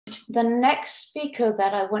The next speaker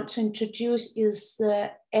that I want to introduce is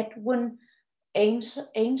Edwin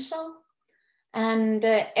Ameso. And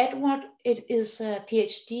Edward is a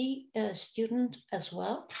PhD student as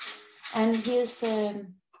well. And he's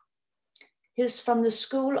from the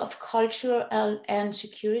School of Culture and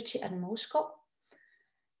Security at Moscow.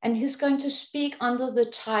 And he's going to speak under the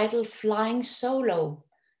title Flying Solo,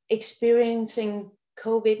 Experiencing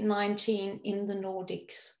COVID-19 in the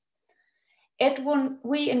Nordics.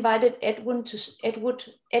 We invited Edwin to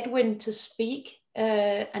speak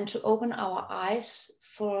and to open our eyes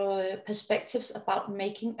for perspectives about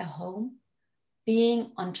making a home,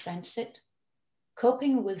 being on transit,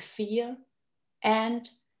 coping with fear, and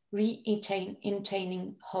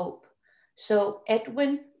retaining hope. So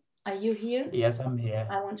Edwin, are you here? Yes, I'm here.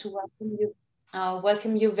 I want to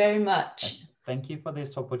welcome you very much. Yes, thank you for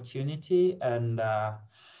this opportunity. And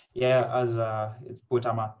it's put,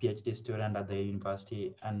 I'm a PhD student at the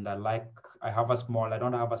university, and I don't have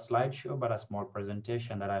a slideshow, but a small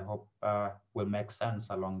presentation that I hope will make sense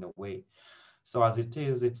along the way. So as it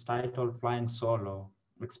is, it's titled Flying Solo,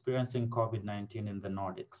 Experiencing COVID-19 in the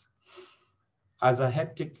Nordics. As a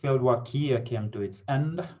hectic fieldwork year came to its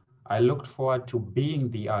end, I looked forward to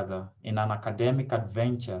being the other in an academic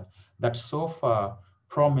adventure that so far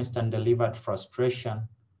promised and delivered frustration,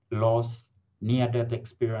 loss, near-death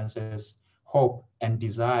experiences, hope, and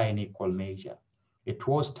desire in equal measure. It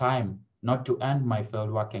was time not to end my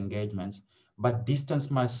fieldwork engagements, but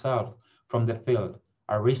distance myself from the field,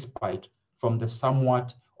 a respite from the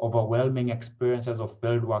somewhat overwhelming experiences of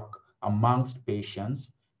fieldwork amongst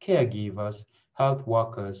patients, caregivers, health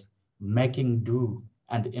workers, making do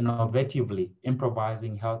and innovatively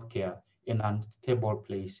improvising healthcare in unstable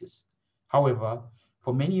places. However,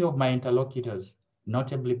 for many of my interlocutors,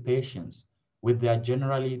 notably patients, with their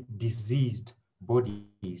generally diseased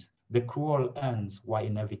bodies, the cruel ends were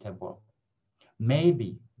inevitable.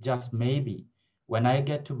 Maybe, just maybe, when I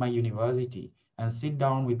get to my university and sit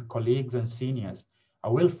down with colleagues and seniors, I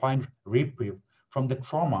will find reprieve from the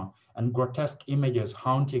trauma and grotesque images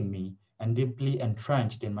haunting me and deeply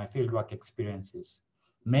entrenched in my fieldwork experiences.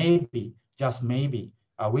 Maybe, just maybe,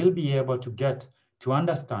 I will be able to get to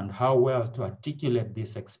understand how well to articulate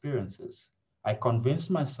these experiences. I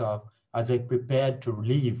convinced myself as I prepared to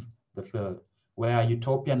leave the field, where a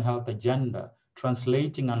utopian health agenda,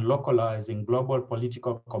 translating and localizing global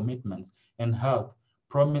political commitments in health,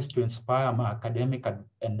 promised to inspire my academic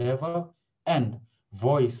endeavor and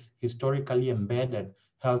voice historically embedded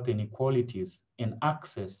health inequalities in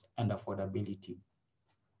access and affordability.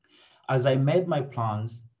 As I made my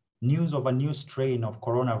plans, news of a new strain of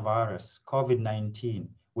coronavirus, COVID-19,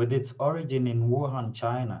 with its origin in Wuhan,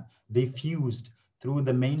 China, diffused through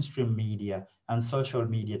the mainstream media and social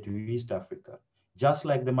media to East Africa. Just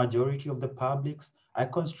like the majority of the publics, I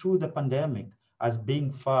construe the pandemic as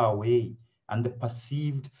being far away and the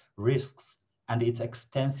perceived risks and its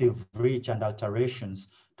extensive reach and alterations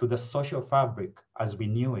to the social fabric as we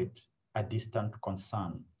knew it, a distant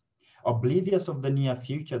concern. Oblivious of the near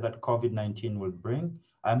future that COVID-19 will bring,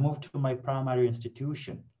 I moved to my primary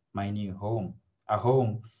institution, my new home, a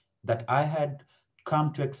home that I had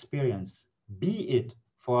come to experience, be it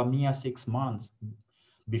for a mere 6 months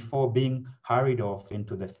before being hurried off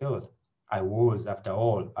into the field. I was, after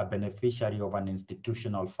all, a beneficiary of an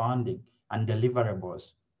institutional funding and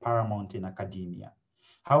deliverables paramount in academia.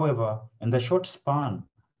 However, in the short span,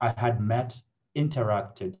 I had met,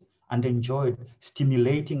 interacted, and enjoyed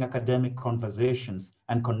stimulating academic conversations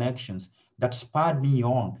and connections that spurred me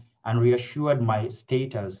on and reassured my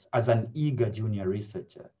status as an eager junior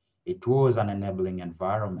researcher. It was an enabling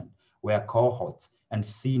environment where cohorts and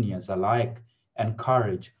seniors alike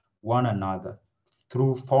encourage one another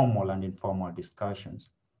through formal and informal discussions.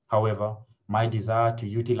 However, my desire to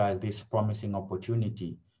utilize this promising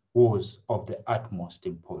opportunity was of the utmost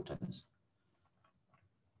importance.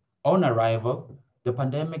 On arrival, the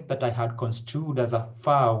pandemic that I had construed as a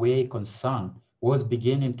faraway concern was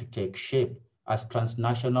beginning to take shape as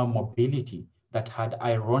transnational mobility that had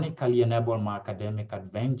ironically enabled my academic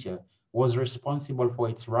adventure was responsible for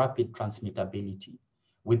its rapid transmittability.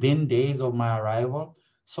 Within days of my arrival,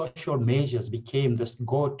 social measures became the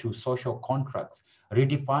go-to social contracts,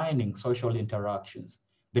 redefining social interactions.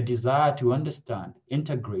 The desire to understand,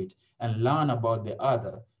 integrate, and learn about the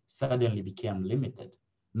other suddenly became limited.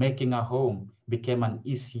 Making a home became an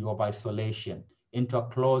issue of isolation into a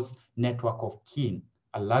close network of kin,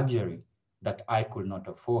 a luxury that I could not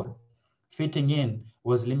afford. Fitting in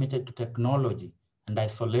was limited to technology and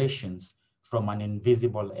isolations from an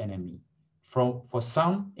invisible enemy. For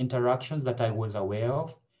some interactions that I was aware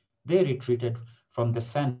of, they retreated from the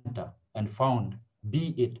center and found,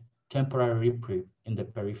 be it temporary reprieve in the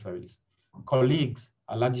peripheries. Colleagues,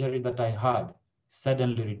 a luxury that I had,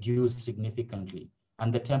 suddenly reduced significantly,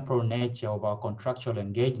 and the temporal nature of our contractual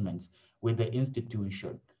engagements with the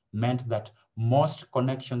institution meant that most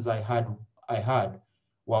connections I had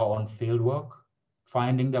were on fieldwork,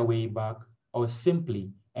 finding their way back, or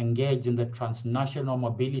simply engaged in the transnational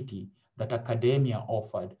mobility that academia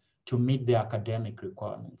offered to meet their academic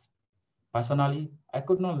requirements. Personally, I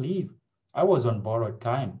could not leave. I was on borrowed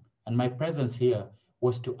time, and my presence here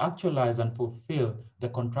was to actualize and fulfill the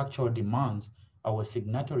contractual demands I was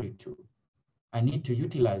signatory to. I need to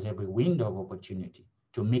utilize every window of opportunity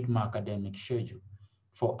to meet my academic schedule,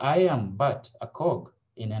 for I am but a cog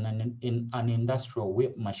in an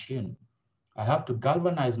industrial machine. I have to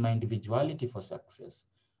galvanize my individuality for success.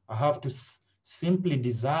 I have to simply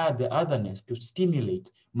desire the otherness to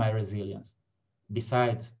stimulate my resilience.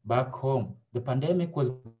 Besides, back home, the pandemic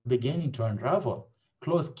was beginning to unravel.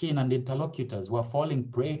 Close kin and interlocutors were falling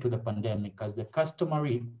prey to the pandemic as the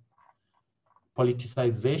customary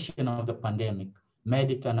politicization of the pandemic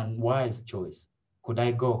made it an unwise choice. Could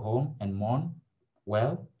I go home and mourn?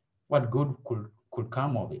 Well, what good could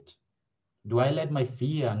come of it? Do I let my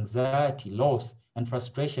fear, anxiety, loss, and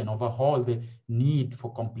frustration overhaul the need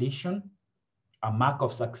for completion, a mark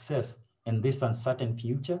of success in this uncertain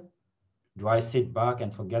future? Do I sit back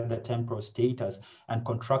and forget the temporal status and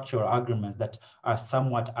contractual agreements that are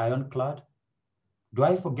somewhat ironclad? Do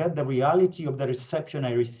I forget the reality of the reception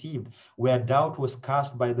I received where doubt was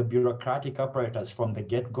cast by the bureaucratic apparatus from the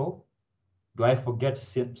get-go? Do I forget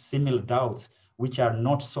similar doubts which are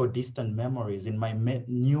not so distant memories in my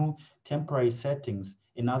new temporary settings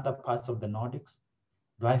in other parts of the Nordics?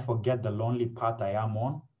 Do I forget the lonely path I am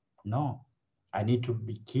on? No, I need to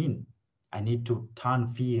be keen. I need to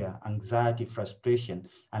turn fear, anxiety, frustration,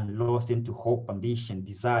 and loss into hope, ambition,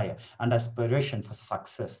 desire, and aspiration for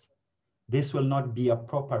success. This will not be a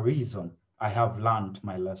proper reason I have learned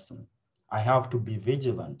my lesson. I have to be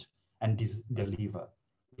vigilant and deliver.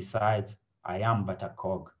 Besides, I am but a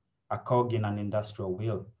cog in an industrial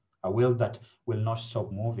wheel, a wheel that will not stop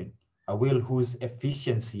moving, a wheel whose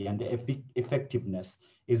efficiency and effectiveness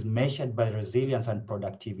is measured by resilience and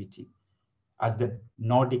productivity. As the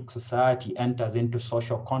Nordic society enters into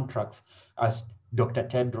social contracts, as Dr.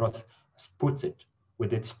 Tedros puts it,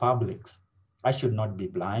 with its publics, I should not be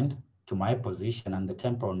blind to my position and the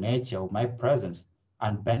temporal nature of my presence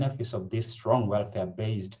and benefits of these strong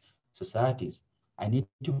welfare-based societies. I need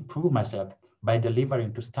to prove myself by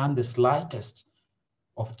delivering to stand the slightest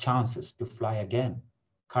of chances to fly again.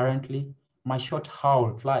 Currently, my short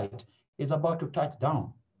haul flight is about to touch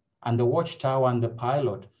down, and the watchtower and the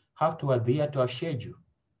pilot have to adhere to a schedule.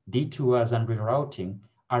 Detours and rerouting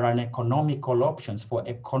are uneconomical options for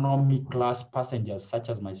economy class passengers such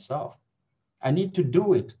as myself. I need to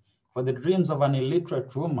do it for the dreams of an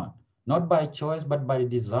illiterate woman, not by choice but by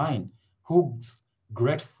design, who's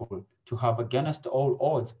grateful to have against all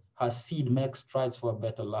odds her seed make strides for a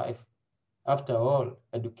better life. After all,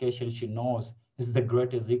 education, she knows, is the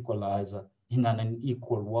greatest equalizer in an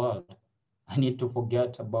unequal world. I need to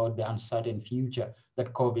forget about the uncertain future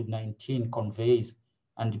that COVID-19 conveys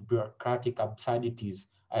and the bureaucratic absurdities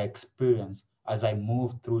I experience as I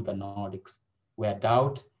move through the Nordics, where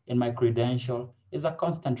doubt in my credential is a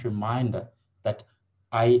constant reminder that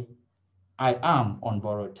I, I am on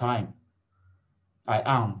borrowed time. I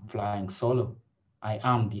am flying solo. I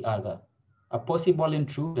am the other, a possible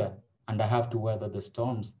intruder, and I have to weather the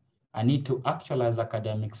storms. I need to actualize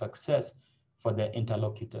academic success for the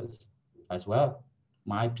interlocutors as well,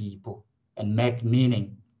 my people, and make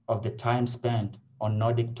meaning of the time spent on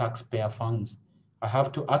Nordic taxpayer funds. I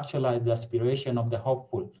have to actualize the aspiration of the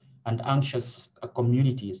hopeful and anxious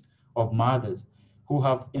communities of mothers who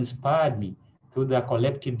have inspired me through their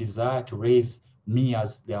collective desire to raise me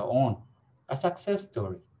as their own, a success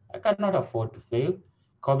story. I cannot afford to fail.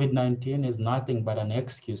 COVID-19 is nothing but an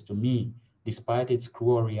excuse to me, despite its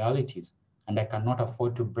cruel realities, and I cannot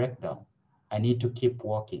afford to break down. I need to keep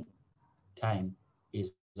walking. Time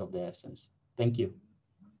is of the essence. Thank you.